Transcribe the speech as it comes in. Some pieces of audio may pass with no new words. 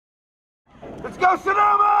Let's go,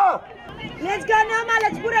 Sonoma! Let's go, Noma.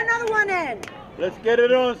 Let's put another one in. Let's get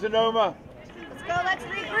it on, Sonoma. Let's go. Let's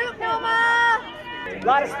regroup, Noma. A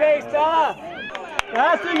lot of space, Bella.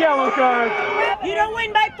 That's a yellow card. You don't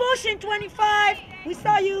win by pushing, 25. We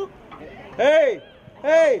saw you. Hey,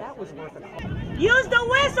 hey. That was worth it. Use the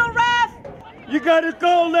whistle, ref. You got to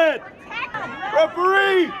call that.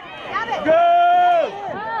 Referee. Go.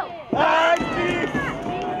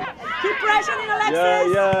 Keep pressuring,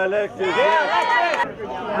 Alexis. Yeah, Alexis.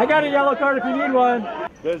 I got a yellow card if you need one.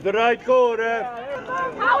 That's the right call, ref.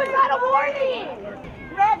 How is that a warning?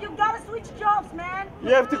 Ref, you gotta switch jobs, man. You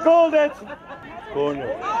have to call that. Corner.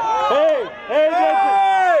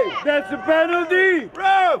 Hey, that's a penalty.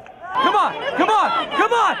 Ref. Come on.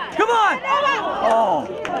 Oh.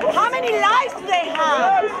 How many lives do they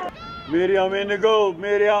have? Miriam in the goal,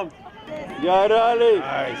 Miriam. Yeah, Raleigh.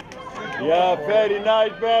 Nice. Yeah, very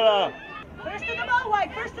nice, Bella. First to the goal,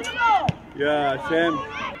 White. First to the goal. Yeah, Sam.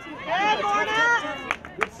 Hey, Lorna.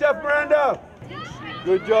 Good stuff, Miranda.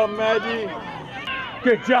 Good job, Maggie.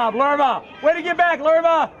 Good job, Lerma. Way to get back,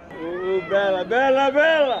 Lerma. Oh, Bella.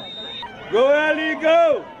 Go, Ellie,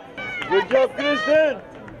 go. Good job, Kristen.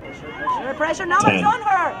 Pressure, now it's on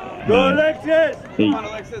her. Go, Alexis. 8, Come on,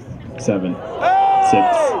 Alexis. 7, Hey!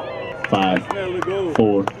 6, 5, Smell the goal.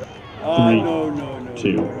 4, 3, No.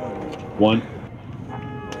 2, 1.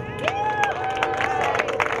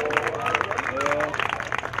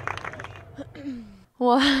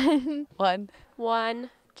 One,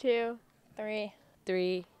 two,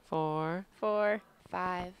 three, 4,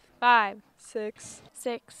 5, 6,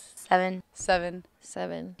 7,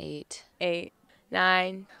 8,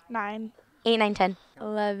 9, 8, 9, 10.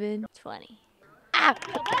 11, 20.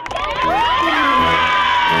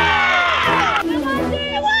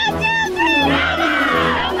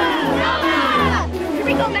 Here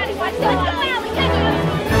we go, Maddie. Let's go.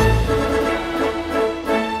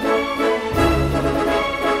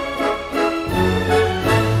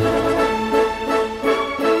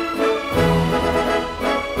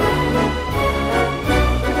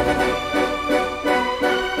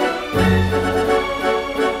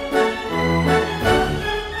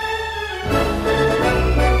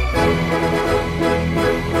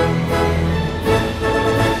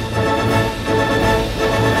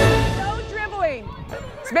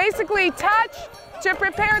 Basically touch to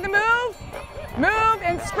prepare the move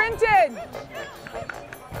and sprint in.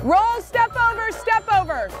 Roll, step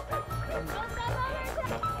over.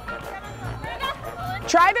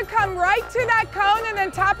 Try to come right to that cone and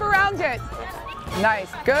then tap around it.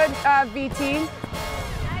 Nice, good VT.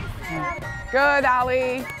 Good,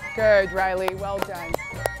 Ali. Good, Riley, well done.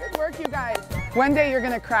 Good work, you guys. One day you're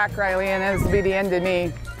gonna crack, Riley, and this will be the end of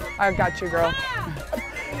me. I've got you, girl.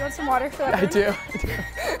 You want some water for that?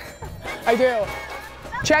 I do.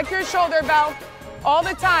 Check your shoulder, Belle. All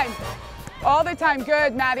the time.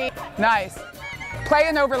 Good, Maddie. Nice. Play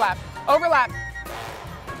an overlap.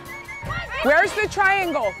 Where's the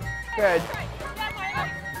triangle? Good.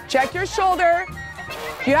 Check your shoulder.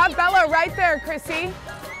 You have Bella right there, Chrissy.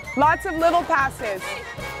 Lots of little passes.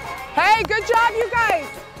 Hey, good job, you guys.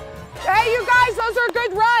 Hey, you guys, those are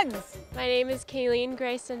good runs. My name is Kayleen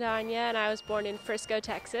Grace Sandanya, and I was born in Frisco,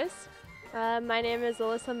 Texas. My name is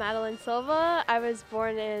Alyssa Madeline Silva. I was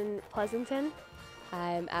born in Pleasanton.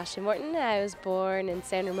 I'm Ashley Morton. I was born in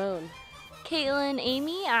San Ramon. Caitlin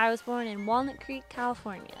Amy. I was born in Walnut Creek,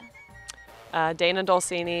 California. Dana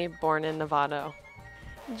Dolcini, born in Novato.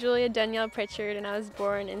 Julia Danielle Pritchard, and I was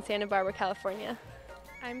born in Santa Barbara, California.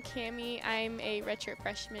 I'm Cammie. I'm a redshirt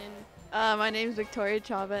freshman. My name is Victoria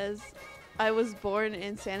Chavez. I was born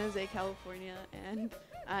in San Jose, California, and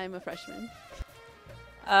I'm a freshman.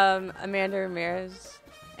 Amanda Ramirez,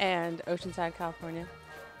 and Oceanside, California.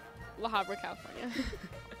 La Habra, California.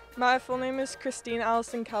 My full name is Christine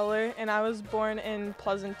Allison Keller, and I was born in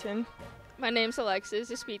Pleasanton. My name's Alexis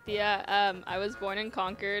Espithia. I was born in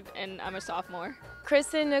Concord, and I'm a sophomore.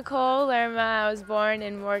 Kristen Nicole Lerma. I was born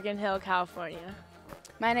in Morgan Hill, California.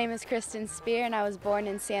 My name is Kristen Spear, and I was born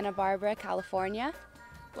in Santa Barbara, California.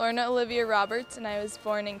 Lorna Olivia Roberts, and I was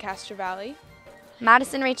born in Castro Valley.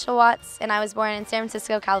 Madison Rachel Watts, and I was born in San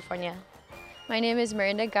Francisco, California. My name is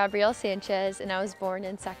Miranda Gabrielle Sanchez, and I was born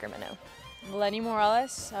in Sacramento. Lenny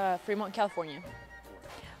Morales, Fremont, California.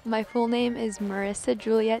 My full name is Marissa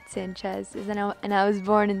Juliet Sanchez, and I was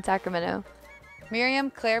born in Sacramento. Miriam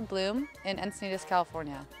Claire Bloom in Encinitas,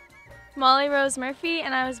 California. Molly Rose Murphy,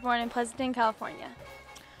 and I was born in Pleasanton, California.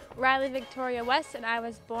 Riley Victoria West, and I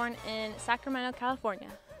was born in Sacramento, California.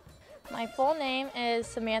 My full name is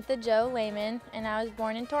Samantha Jo Lehman, and I was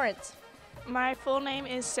born in Torrance. My full name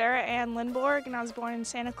is Sarah Ann Lindborg, and I was born in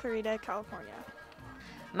Santa Clarita, California.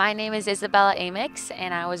 My name is Isabella Amix,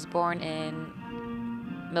 and I was born in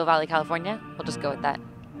Mill Valley, California. We'll just go with that.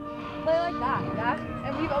 Play like that, yeah?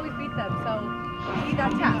 And we've always beat them, so we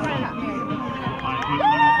got tap.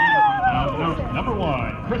 Number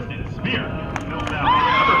 1, Kristen Spear. Mill Valley.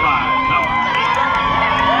 Number 5, Bella.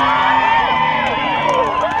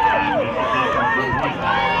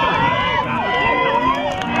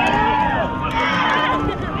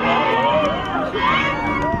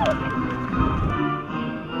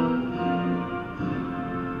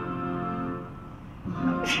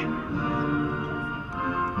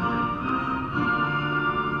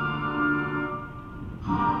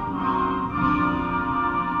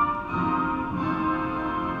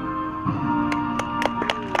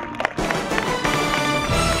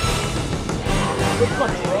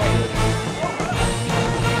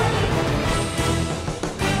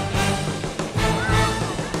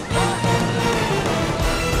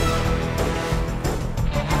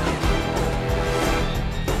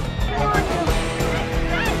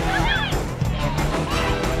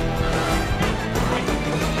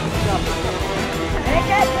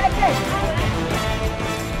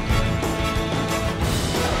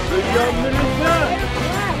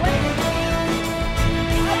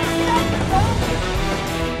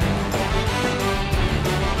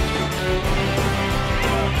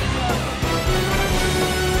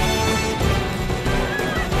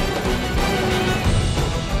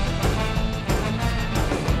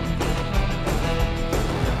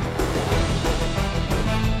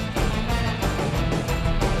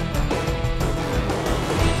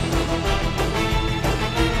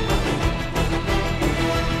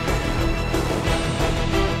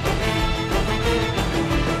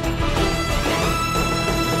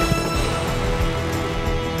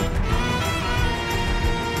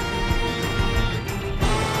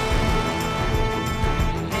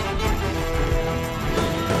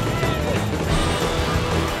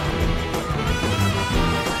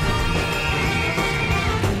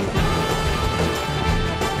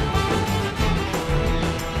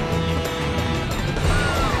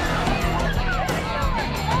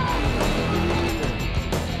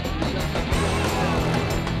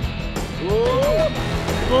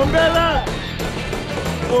 Bella!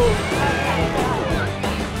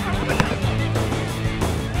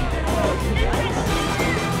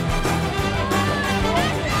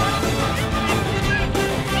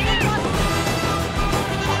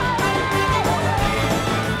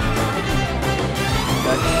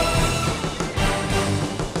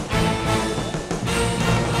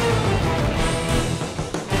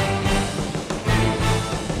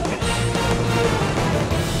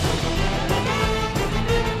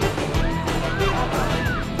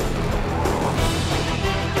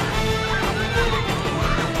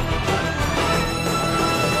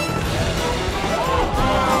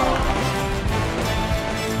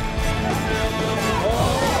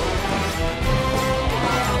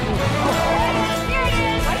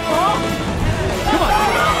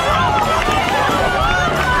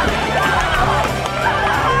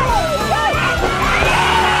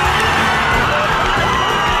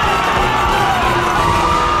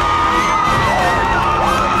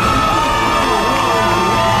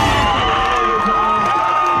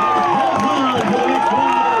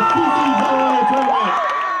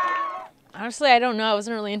 Honestly, I don't know. I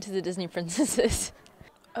wasn't really into the Disney princesses.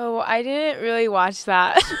 Oh, I didn't really watch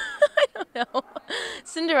that. I don't know.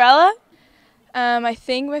 Cinderella? I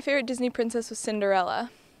think my favorite Disney princess was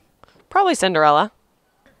Cinderella. Probably Cinderella.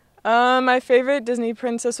 My favorite Disney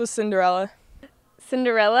princess was Cinderella.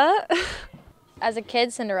 Cinderella? As a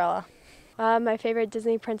kid, Cinderella. My favorite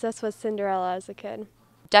Disney princess was Cinderella as a kid.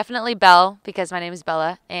 Definitely Belle, because my name is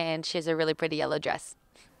Bella, and she has a really pretty yellow dress.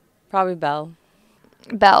 Probably Belle.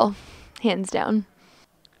 Belle, hands down.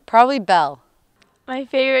 Probably Belle. My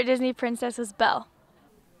favorite Disney princess was Belle.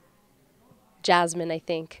 Jasmine, I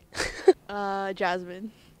think.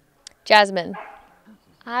 Jasmine. Jasmine.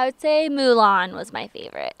 I would say Mulan was my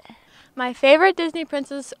favorite. My favorite Disney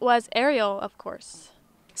princess was Ariel, of course.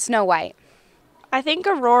 Snow White. I think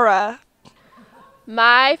Aurora.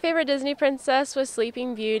 My favorite Disney princess was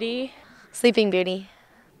Sleeping Beauty. Sleeping Beauty.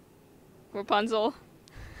 Rapunzel.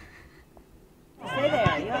 Stay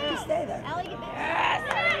there. You have to stay there.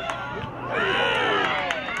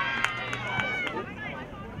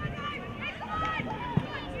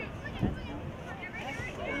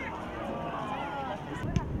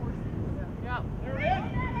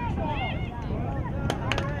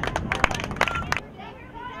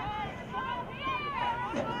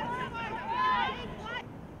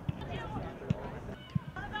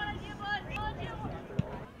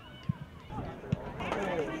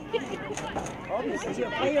 Good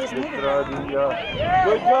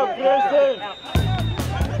job, Kristen.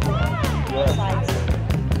 Yeah.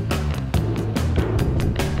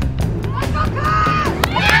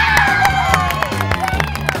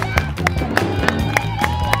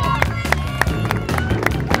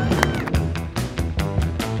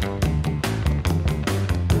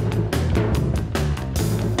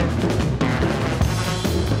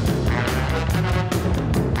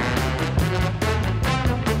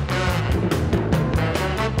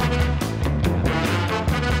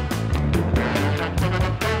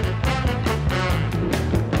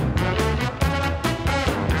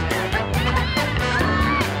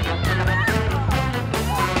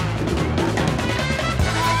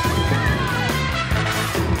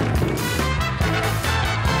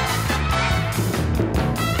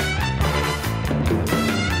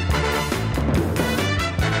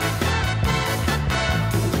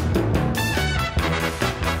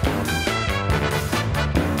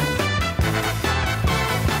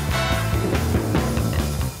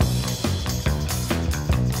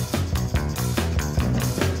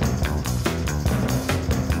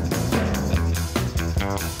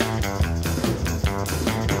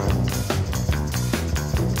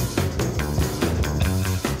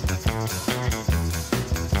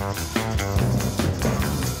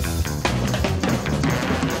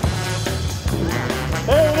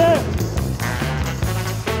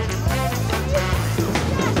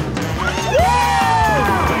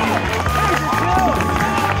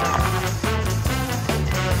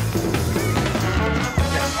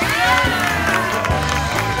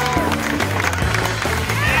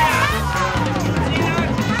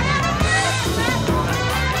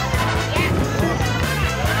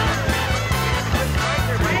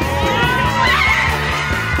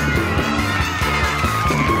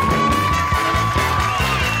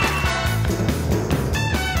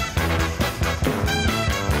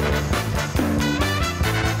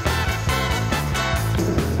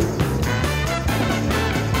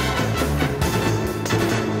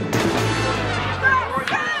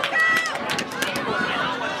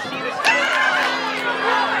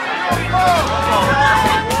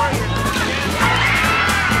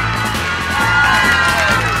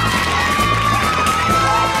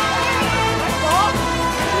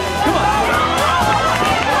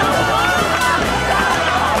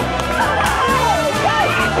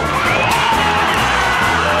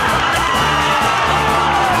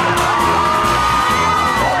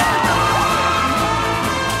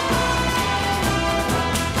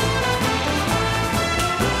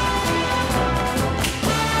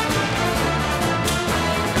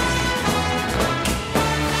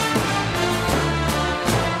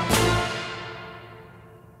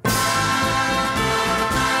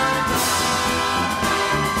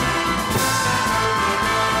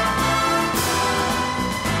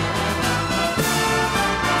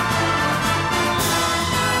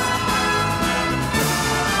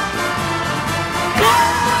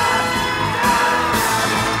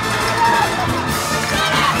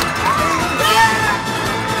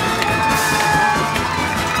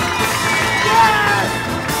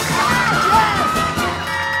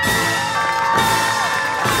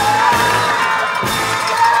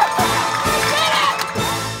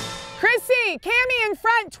 Cammy in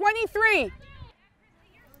front, 23.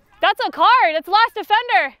 That's a card. It's last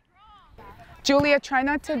defender. Julia, try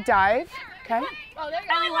not to dive, okay? Oh, there you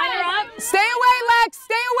go. Line her up. Stay away, Lex,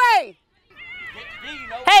 stay away.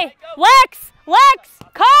 Hey, Lex,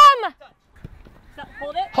 come.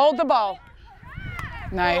 Hold it. Hold the ball.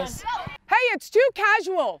 Nice. Hey, it's too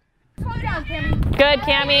casual. Good,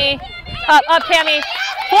 Cammy. Up, Cammy.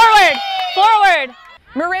 Forward.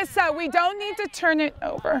 Marissa, we don't need to turn it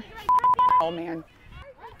over. Oh, man.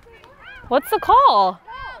 What's the call?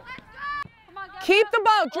 Keep the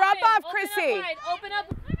ball. Drop off, Chrissy. Open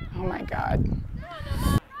up. Oh, my God.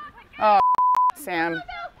 Oh, Sam.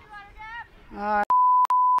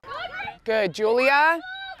 Good. Julia.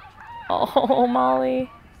 Oh, Molly.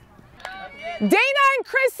 Dana and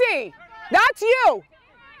Chrissy. That's you.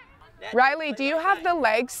 Riley, do you have the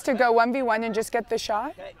legs to go 1v1 and just get the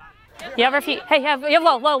shot? You have her feet. Hey, you have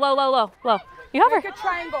low. You have her. Make a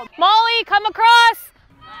triangle. Molly, come across.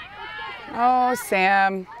 Oh,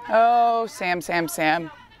 Sam. Oh, Sam. Good.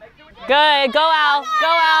 Go, Al. Let's go,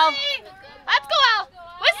 Al.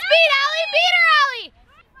 With speed, Allie. Beat her,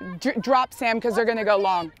 Allie. Drop, Sam, because they're going to go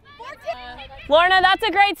long. Lorna, that's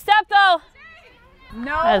a great step, though.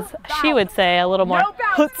 No. As she would say, a little more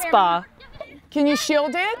chutzpah. Can you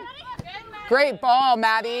shield it? Great ball,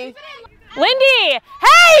 Maddie. Lindy,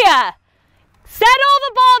 hey! Settle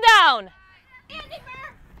the ball down.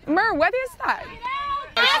 Mer, what is that?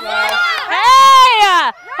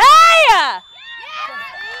 Hey! Hey!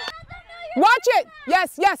 Watch it.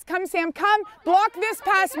 Yes, yes. Come, Sam. Come. Block this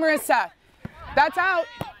pass, Marissa. That's out.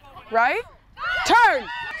 Right? Turn.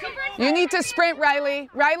 You need to sprint, Riley.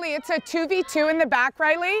 Riley, it's a 2v2 in the back,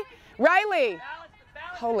 Riley. Riley.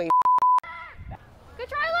 Holy. Good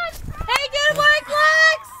try, Lex. Hey, good work,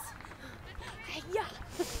 Lex.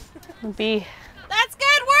 B. That's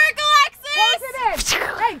good work, Alexis. Close it in.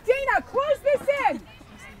 Hey, Dana, close this in.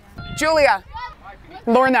 Julia.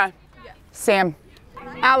 Lorna. Sam.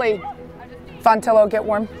 Allie. Fontillo, get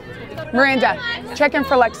warm. Miranda, check in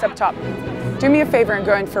for Lex up top. Do me a favor and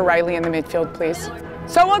go in for Riley in the midfield, please.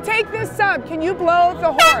 So we'll take this sub. Can you blow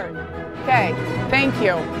the horn? Okay, thank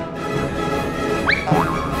you.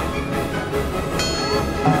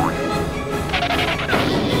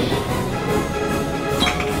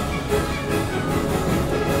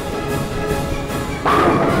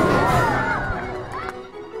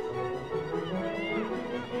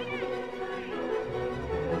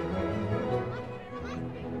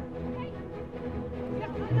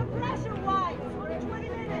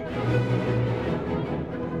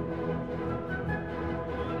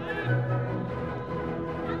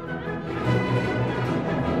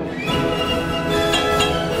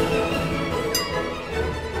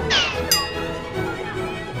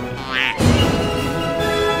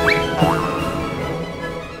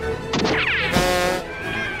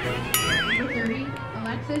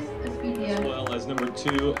 Number 2,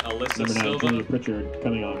 Alyssa Number 9, Silva. Julia Pritchard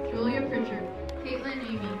coming on. Julia Pritchard. Caitlin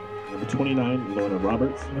Amy. Number 29, Lorna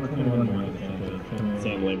Roberts.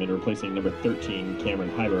 Sam Lehman replacing number 13,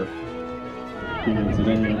 Cameron Hyber.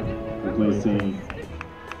 Replacing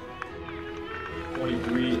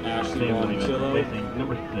 23, Ashley Sam Lehman Montillo. replacing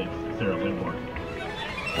number 6, Sarah Winmore.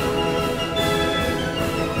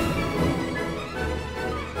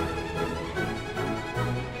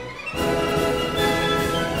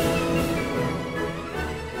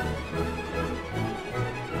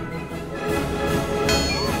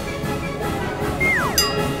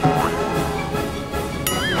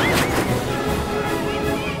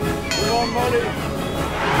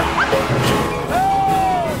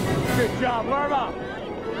 Good job, Lerma.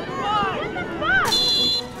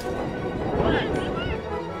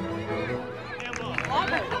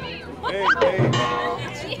 Hey, hey.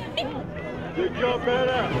 Good job,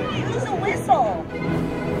 Anna. Use a whistle.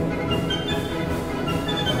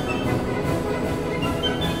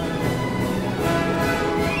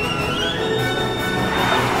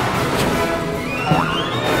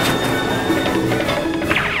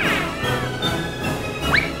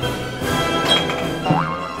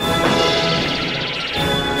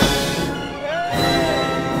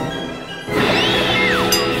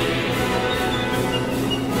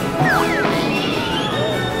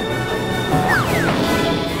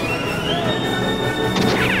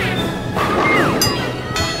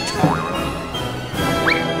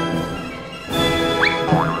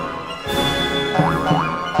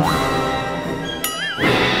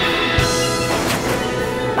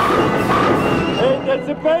 That's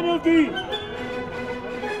a penalty!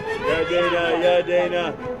 Yeah, Dana, yeah,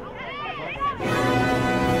 Dana.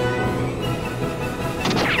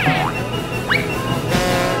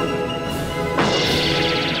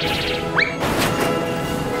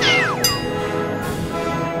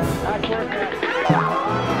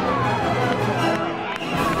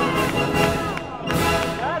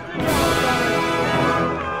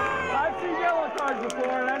 I've seen yellow cards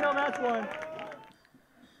before, and I know that's one.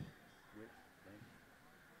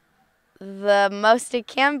 The most it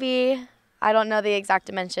can be. I don't know the exact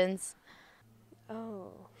dimensions.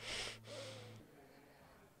 Oh.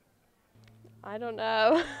 I don't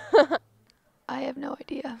know. I have no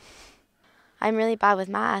idea. I'm really bad with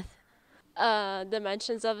math.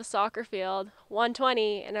 Dimensions of a soccer field.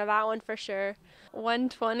 120, and that one for sure.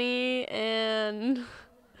 120 and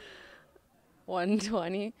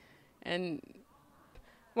 120 and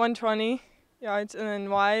 120 yards, and then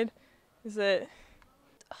wide is it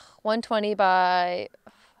 120 by,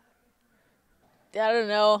 I don't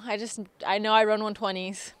know. I know I run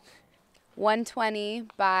 120s. 120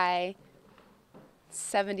 by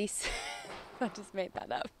 70. I just made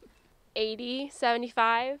that up. 80,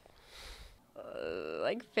 75,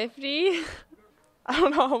 like 50. I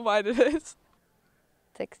don't know how wide it is.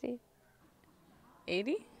 60.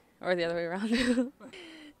 80 or the other way around.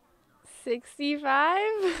 65.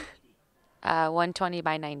 120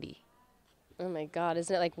 by 90. Oh my God,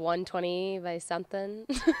 isn't it like 120 by something?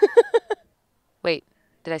 Wait,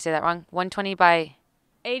 did I say that wrong? 120 by...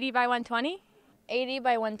 80 by 120? 80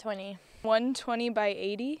 by 120. 120 by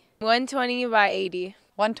 80. 120 by 80.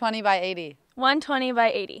 120 by 80. 120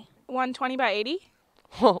 by 80. 120 by 80?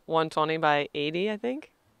 120 by 80, I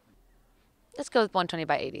think. Let's go with 120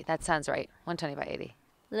 by 80. That sounds right. 120 by 80.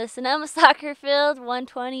 Listen, I'm a soccer field.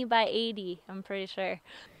 120 by 80. I'm pretty sure.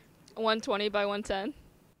 120 by 110.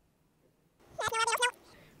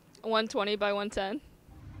 120 by 110.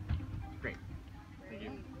 Great. Thank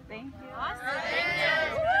you. Thank you.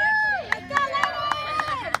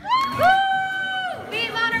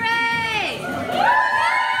 Beat Monterey!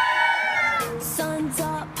 Sun's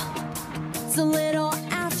up, it's a little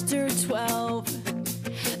after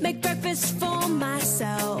 12. Make breakfast for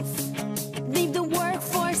myself, leave the work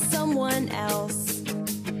for someone else.